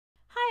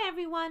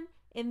everyone!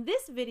 In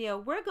this video,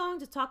 we're going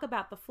to talk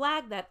about the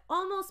flag that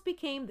almost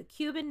became the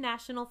Cuban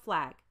national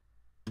flag.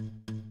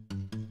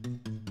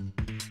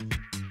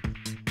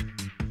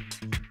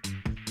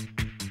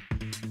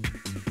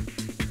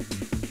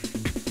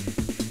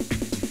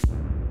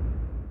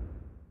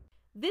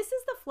 This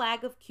is the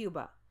flag of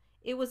Cuba.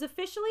 It was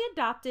officially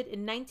adopted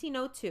in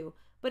 1902,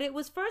 but it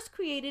was first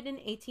created in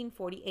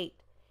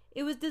 1848.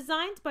 It was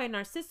designed by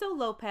Narciso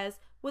Lopez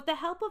with the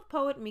help of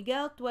poet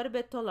Miguel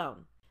Tuerbe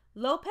Tolón.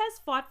 Lopez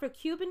fought for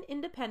Cuban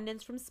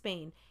independence from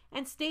Spain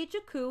and staged a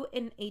coup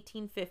in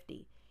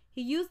 1850.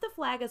 He used the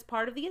flag as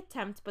part of the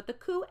attempt, but the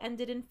coup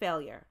ended in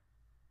failure.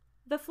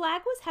 The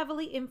flag was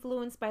heavily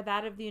influenced by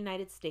that of the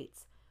United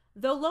States.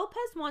 Though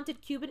Lopez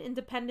wanted Cuban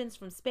independence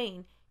from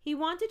Spain, he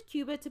wanted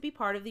Cuba to be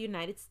part of the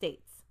United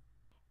States.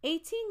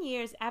 18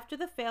 years after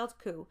the failed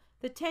coup,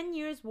 the 10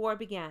 Years' War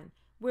began,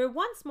 where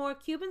once more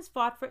Cubans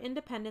fought for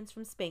independence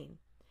from Spain.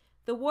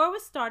 The war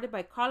was started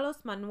by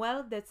Carlos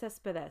Manuel de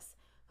Céspedes,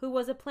 who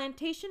was a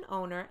plantation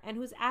owner and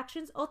whose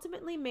actions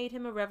ultimately made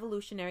him a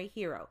revolutionary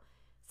hero.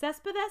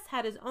 Céspedes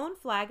had his own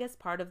flag as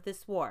part of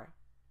this war.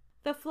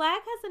 The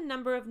flag has a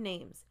number of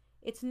names.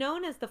 It's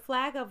known as the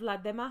flag of La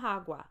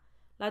Demajagua.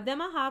 La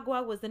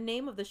Demajagua was the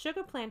name of the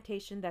sugar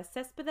plantation that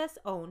Céspedes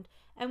owned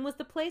and was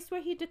the place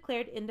where he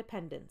declared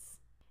independence.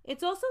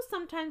 It's also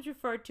sometimes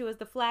referred to as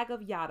the flag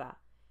of Yara.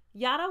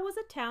 Yara was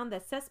a town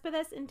that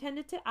Céspedes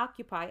intended to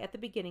occupy at the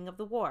beginning of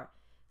the war.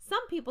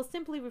 Some people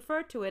simply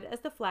refer to it as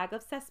the flag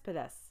of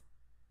Céspedes.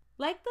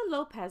 Like the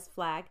Lopez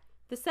flag,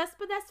 the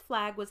Céspedes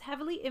flag was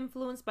heavily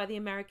influenced by the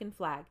American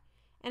flag,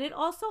 and it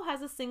also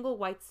has a single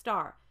white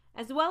star,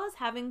 as well as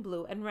having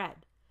blue and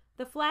red.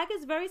 The flag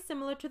is very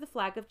similar to the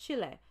flag of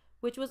Chile,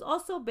 which was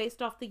also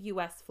based off the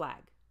U.S.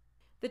 flag.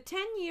 The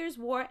 10 Years'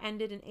 War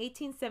ended in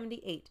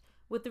 1878,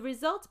 with the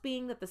result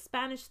being that the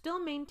Spanish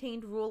still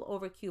maintained rule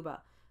over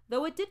Cuba,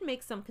 though it did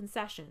make some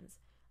concessions.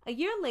 A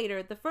year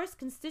later, the First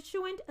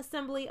Constituent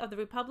Assembly of the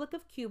Republic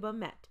of Cuba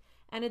met,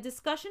 and a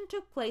discussion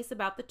took place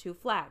about the two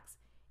flags.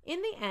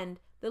 In the end,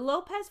 the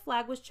Lopez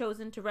flag was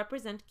chosen to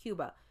represent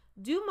Cuba,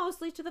 due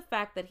mostly to the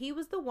fact that he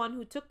was the one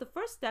who took the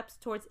first steps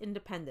towards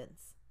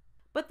independence.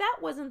 But that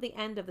wasn't the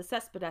end of the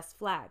Céspedes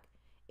flag.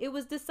 It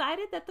was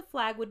decided that the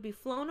flag would be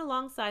flown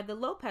alongside the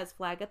Lopez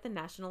flag at the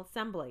National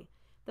Assembly.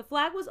 The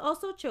flag was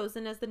also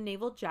chosen as the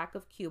naval jack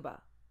of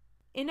Cuba.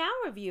 In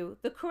our view,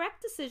 the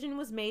correct decision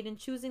was made in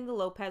choosing the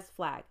Lopez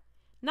flag.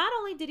 Not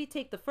only did he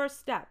take the first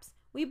steps,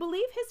 we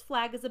believe his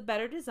flag is a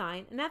better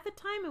design, and at the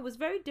time it was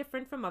very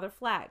different from other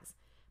flags.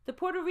 The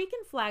Puerto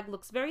Rican flag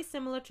looks very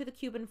similar to the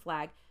Cuban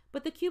flag,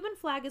 but the Cuban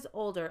flag is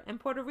older, and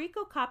Puerto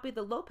Rico copied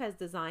the Lopez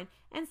design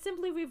and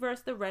simply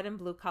reversed the red and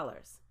blue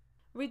colors.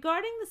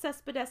 Regarding the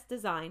Céspedes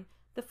design,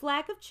 the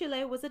flag of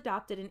Chile was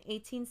adopted in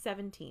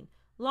 1817,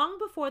 long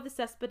before the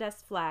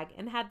Céspedes flag,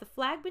 and had the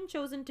flag been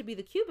chosen to be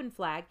the Cuban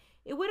flag,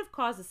 it would have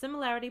caused a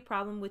similarity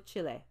problem with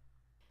Chile.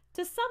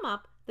 To sum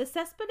up, the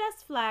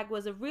Céspedes flag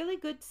was a really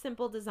good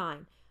simple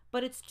design,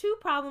 but its two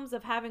problems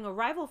of having a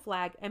rival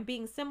flag and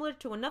being similar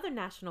to another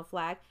national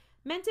flag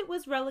meant it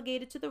was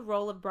relegated to the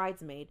role of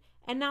bridesmaid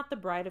and not the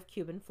bride of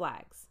Cuban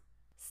flags.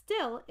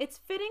 Still, it's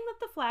fitting that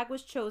the flag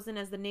was chosen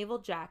as the naval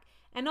jack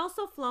and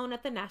also flown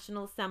at the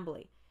National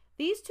Assembly.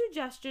 These two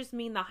gestures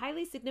mean the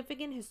highly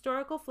significant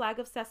historical flag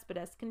of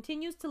Céspedes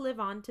continues to live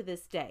on to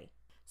this day.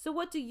 So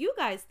what do you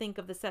guys think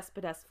of the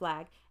Céspedes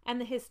flag and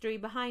the history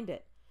behind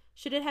it?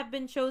 Should it have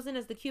been chosen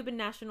as the Cuban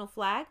national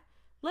flag?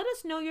 Let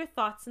us know your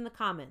thoughts in the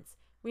comments.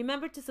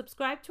 Remember to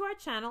subscribe to our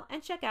channel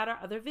and check out our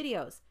other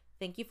videos.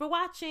 Thank you for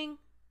watching!